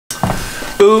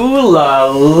Ooh la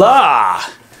la!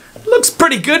 Looks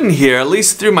pretty good in here, at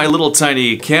least through my little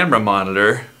tiny camera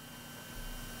monitor.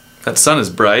 That sun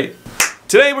is bright.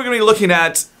 Today we're going to be looking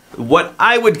at what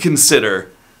I would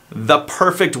consider the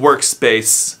perfect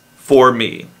workspace for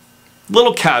me.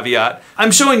 Little caveat, I'm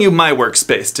showing you my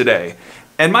workspace today.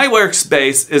 And my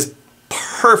workspace is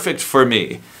perfect for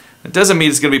me. It doesn't mean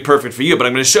it's going to be perfect for you, but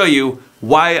I'm going to show you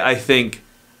why I think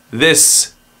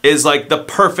this is like the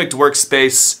perfect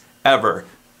workspace ever.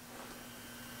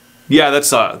 Yeah,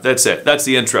 that's it. That's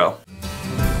the intro.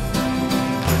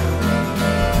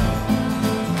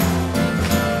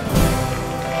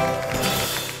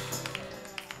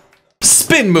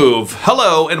 Spin move.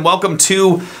 Hello and welcome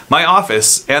to my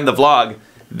office and the vlog.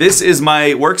 This is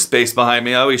my workspace behind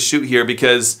me. I always shoot here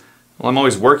because, well, I'm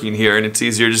always working here and it's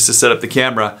easier just to set up the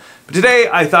camera. But today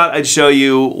I thought I'd show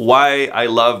you why I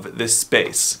love this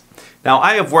space. Now,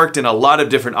 I have worked in a lot of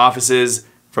different offices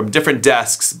from different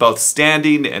desks, both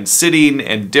standing and sitting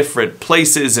and different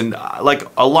places and like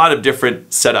a lot of different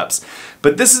setups.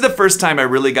 But this is the first time I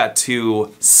really got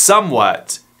to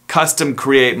somewhat custom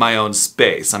create my own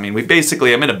space. I mean,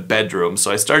 I'm in a bedroom, so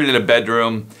I started in a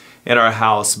bedroom in our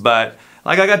house, but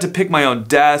like I got to pick my own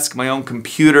desk, my own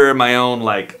computer, my own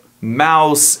like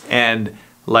mouse and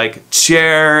like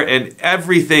chair and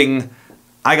everything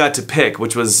I got to pick,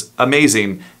 which was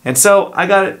amazing. And so I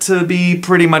got it to be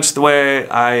pretty much the way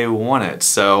I want it.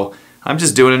 So I'm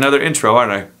just doing another intro,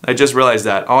 aren't I? I just realized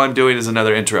that. All I'm doing is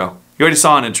another intro. You already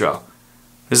saw an intro.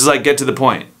 This is like get to the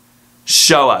point.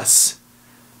 Show us.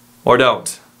 Or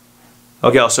don't.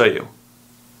 Okay, I'll show you.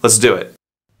 Let's do it.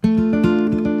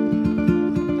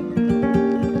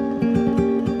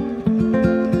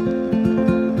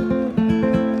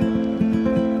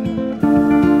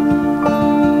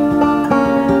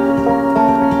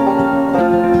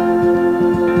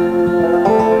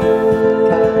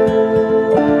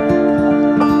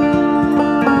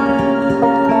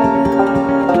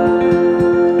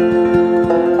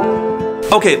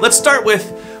 Okay, let's start with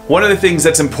one of the things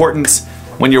that's important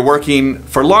when you're working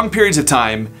for long periods of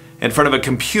time in front of a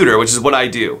computer, which is what I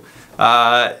do.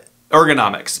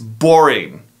 Ergonomics,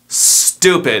 boring,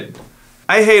 stupid.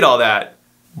 I hate all that,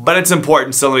 but it's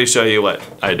important, so let me show you what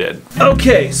I did.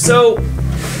 Okay, so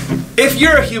if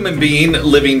you're a human being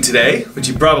living today, which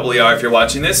you probably are if you're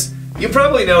watching this, you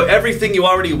probably know everything you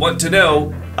already want to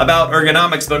know about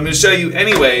ergonomics, but I'm going to show you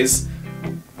anyways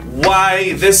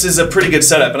why this is a pretty good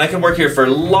setup, and I can work here for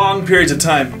long periods of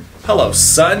time. Hello,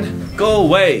 sun. Go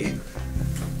away.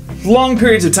 Long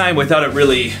periods of time without it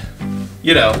really,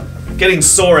 you know, getting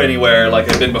sore anywhere like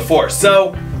I've been before.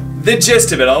 So, the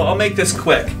gist of it, I'll make this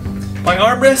quick. My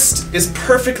armrest is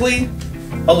perfectly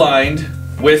aligned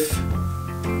with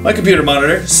my computer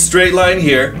monitor. Straight line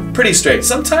here. Pretty straight.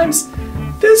 Sometimes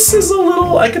this is a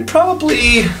little, I could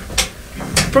probably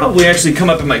actually come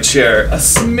up in my chair a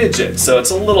smidgen, so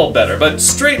it's a little better. But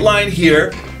straight line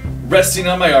here, resting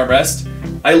on my armrest.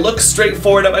 I look straight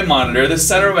forward at my monitor. The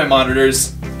center of my monitor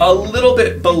is a little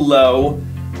bit below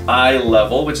eye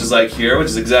level, which is like here, which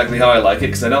is exactly how I like it,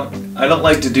 because I don't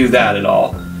like to do that at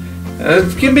all.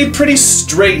 It can be pretty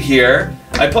straight here.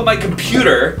 I put my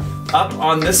computer up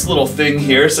on this little thing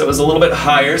here, so it was a little bit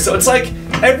higher. So it's like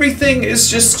everything is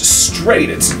just straight.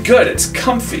 It's good. It's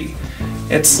comfy.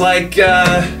 It's like,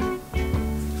 okay,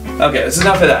 that's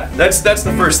enough of that. That's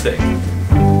the first thing.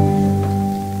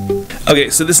 Okay,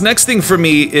 so this next thing for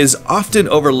me is often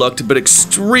overlooked but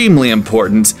extremely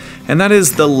important, and that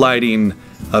is the lighting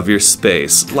of your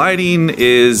space. Lighting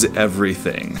is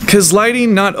everything. Because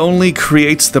lighting not only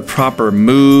creates the proper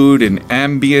mood and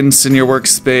ambience in your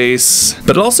workspace,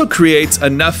 but it also creates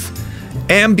enough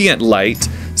ambient light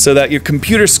so that your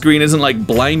computer screen isn't like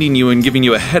blinding you and giving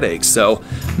you a headache. So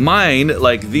mine,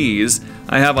 like these,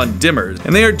 I have on dimmers,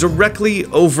 and they are directly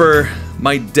over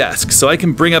my desk, so I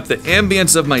can bring up the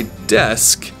ambience of my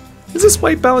desk. Is this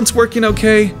white balance working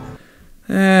okay?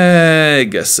 I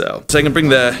guess so. So I can bring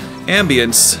the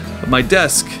ambience of my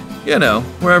desk, you know,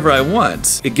 wherever I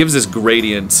want. It gives this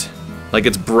gradient, like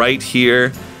it's bright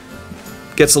here,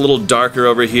 gets a little darker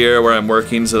over here where I'm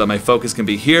working so that my focus can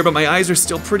be here, but my eyes are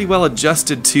still pretty well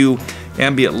adjusted to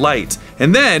ambient light.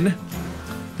 And then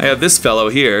I have this fellow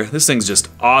here. This thing's just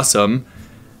awesome.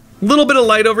 A little bit of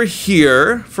light over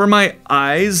here for my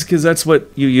eyes, because that's what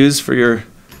you use for your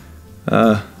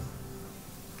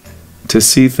to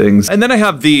see things. And then I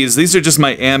have these. These are just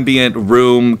my ambient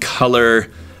room color.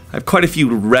 I have quite a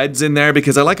few reds in there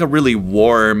because I like a really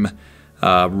warm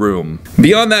room.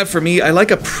 Beyond that, for me, I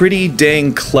like a pretty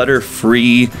dang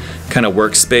clutter-free kind of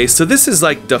workspace. So this is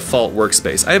like default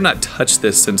workspace. I have not touched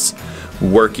this since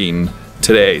working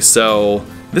today. So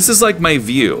this is like my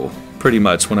view. pretty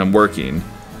much when I'm working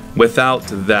without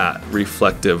that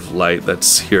reflective light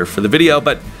that's here for the video,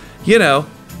 but you know,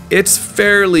 it's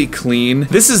fairly clean.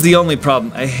 This is the only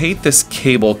problem. I hate this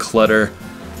cable clutter.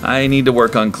 I need to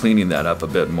work on cleaning that up a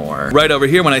bit more. Right over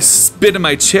here, when I spit in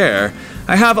my chair,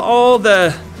 I have all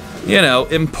the, you know,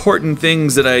 important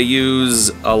things that I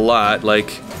use a lot, like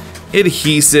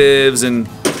adhesives and,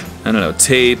 I don't know,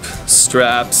 tape,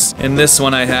 straps. In this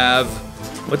one I have,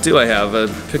 what do I have? A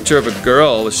picture of a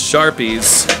girl with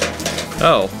Sharpies.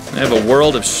 Oh, I have a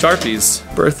world of Sharpies.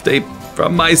 Birthday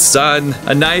from my son.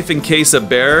 A knife in case a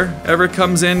bear ever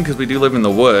comes in, because we do live in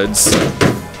the woods.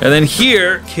 And then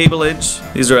here, cableage.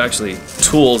 These are actually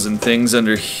tools and things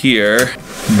under here.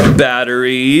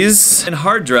 Batteries and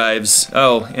hard drives.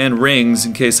 Oh, and rings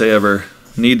in case I ever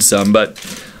need some, but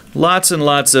lots and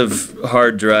lots of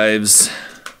hard drives.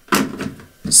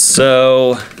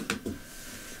 So,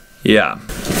 yeah.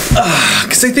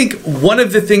 Because I think one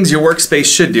of the things your workspace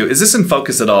should do, is this in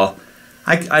focus at all?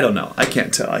 I don't know, I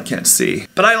can't tell, I can't see.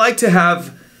 But I like to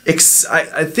have,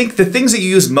 I think the things that you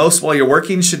use most while you're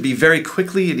working should be very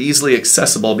quickly and easily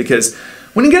accessible, because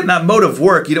when you get in that mode of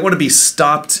work, you don't want to be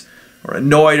stopped or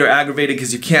annoyed or aggravated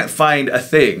because you can't find a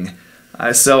thing.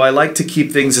 So I like to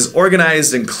keep things as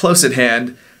organized and close at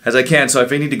hand as I can, so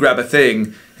if I need to grab a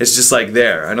thing, it's just like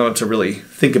there. I don't have to really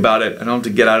think about it. I don't have to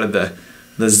get out of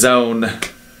the zone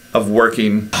of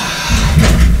working.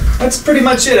 That's pretty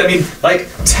much it. I mean, like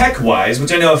tech-wise,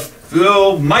 which I know,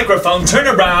 oh, microphone, turn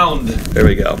around. There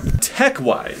we go.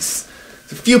 Tech-wise,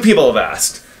 a few people have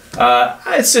asked.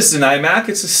 It's just an iMac.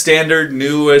 It's a standard,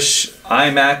 newish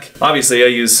iMac. Obviously, I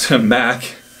use a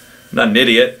Mac. I'm not an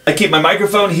idiot. I keep my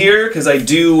microphone here because I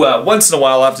do, once in a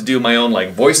while, I'll have to do my own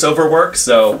like voiceover work.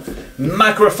 So,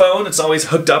 microphone, it's always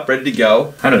hooked up, ready to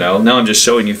go. I don't know, now I'm just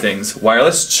showing you things.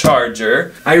 Wireless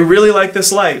charger. I really like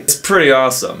this light. It's pretty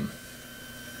awesome.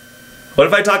 What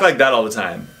if I talk like that all the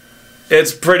time?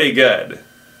 It's pretty good.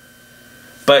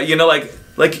 But you know,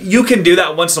 like you can do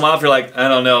that once in a while if you're like, I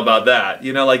don't know about that.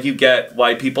 You know, like you get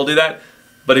why people do that.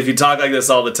 But if you talk like this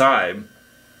all the time,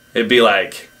 it'd be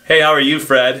like, hey, how are you,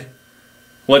 Fred?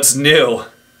 What's new?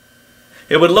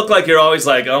 It would look like you're always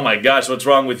like, oh my gosh, what's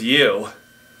wrong with you?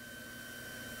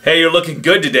 Hey, you're looking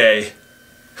good today.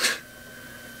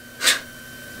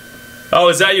 Oh,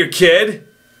 is that your kid?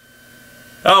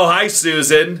 Oh, hi,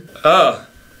 Susan. Oh.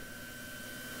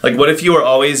 Like, what if you were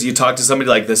always, you talk to somebody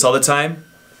like this all the time?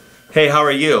 Hey, how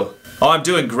are you? Oh, I'm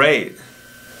doing great.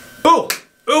 Ooh,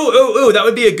 ooh, ooh, ooh, that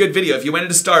would be a good video if you went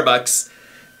into Starbucks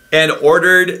and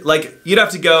ordered, like, you'd have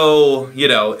to go, you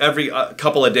know, every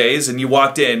couple of days, and you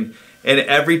walked in, and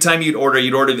every time you'd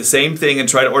order the same thing and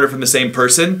try to order from the same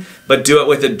person, but do it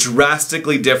with a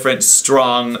drastically different,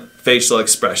 strong facial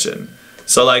expression.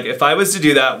 So, like, if I was to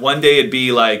do that, one day it'd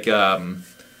be like,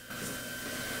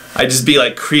 I'd just be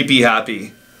like creepy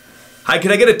happy. Hi,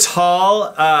 can I get a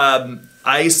tall,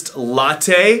 iced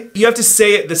latte? You have to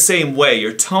say it the same way.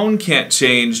 Your tone can't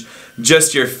change,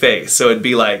 just your face. So it'd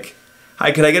be like,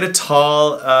 hi, could I get a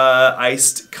tall,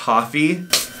 iced coffee?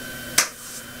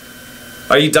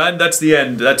 Are you done? That's the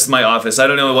end. That's my office. I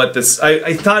don't know what this...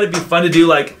 I thought it'd be fun to do,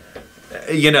 like,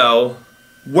 you know,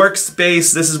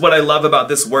 workspace. This is what I love about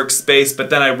this workspace. But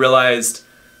then I realized,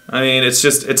 I mean, it's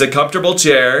a comfortable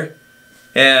chair.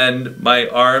 And my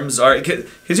arms are...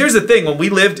 Because here's the thing. When we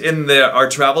lived in our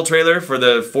travel trailer for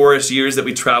the 4-ish years that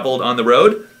we traveled on the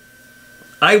road,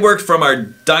 I worked from our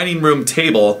dining room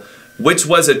table, which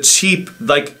was a cheap,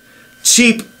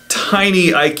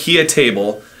 tiny IKEA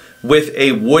table with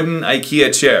a wooden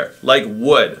IKEA chair. Like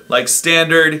wood. Like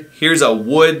standard, here's a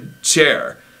wood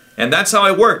chair. And that's how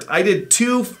I worked. I did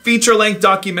 2 feature-length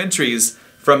documentaries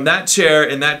from that chair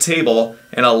and that table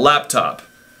and a laptop.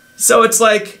 So it's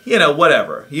like, you know,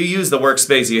 whatever. You use the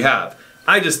workspace you have.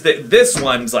 I just think this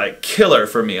one's like killer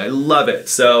for me. I love it.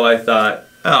 So I thought,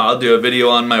 oh, I'll do a video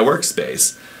on my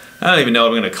workspace. I don't even know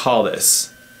what I'm going to call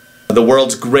this. The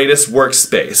world's greatest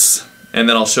workspace. And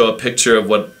then I'll show a picture of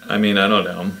what, I mean, I don't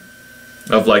know,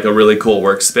 of like a really cool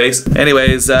workspace.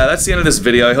 Anyways, that's the end of this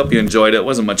video. I hope you enjoyed it. It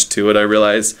wasn't much to it, I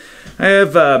realize. I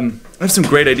have some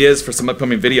great ideas for some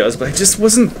upcoming videos, but I just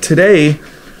wasn't today.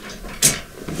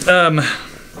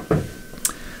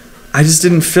 I just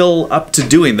didn't feel up to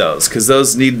doing those, because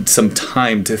those need some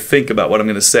time to think about what I'm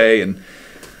going to say. And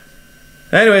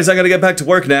anyways, I got to get back to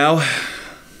work now.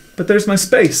 But there's my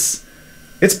space.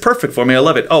 It's perfect for me. I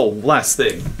love it. Oh, last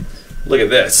thing. Look at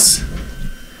this.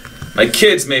 My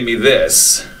kids made me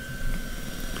this.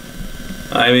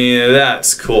 I mean,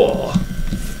 that's cool.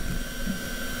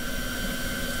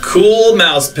 Cool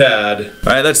mouse pad.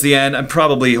 All right, that's the end. I'm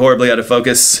probably horribly out of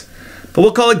focus, but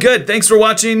we'll call it good. Thanks for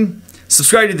watching.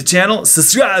 Subscribe to the channel.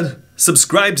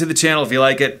 Subscribe to the channel if you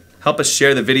like it. Help us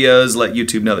share the videos. Let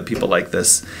YouTube know that people like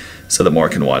this so that more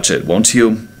can watch it, won't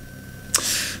you?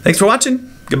 Thanks for watching.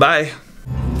 Goodbye.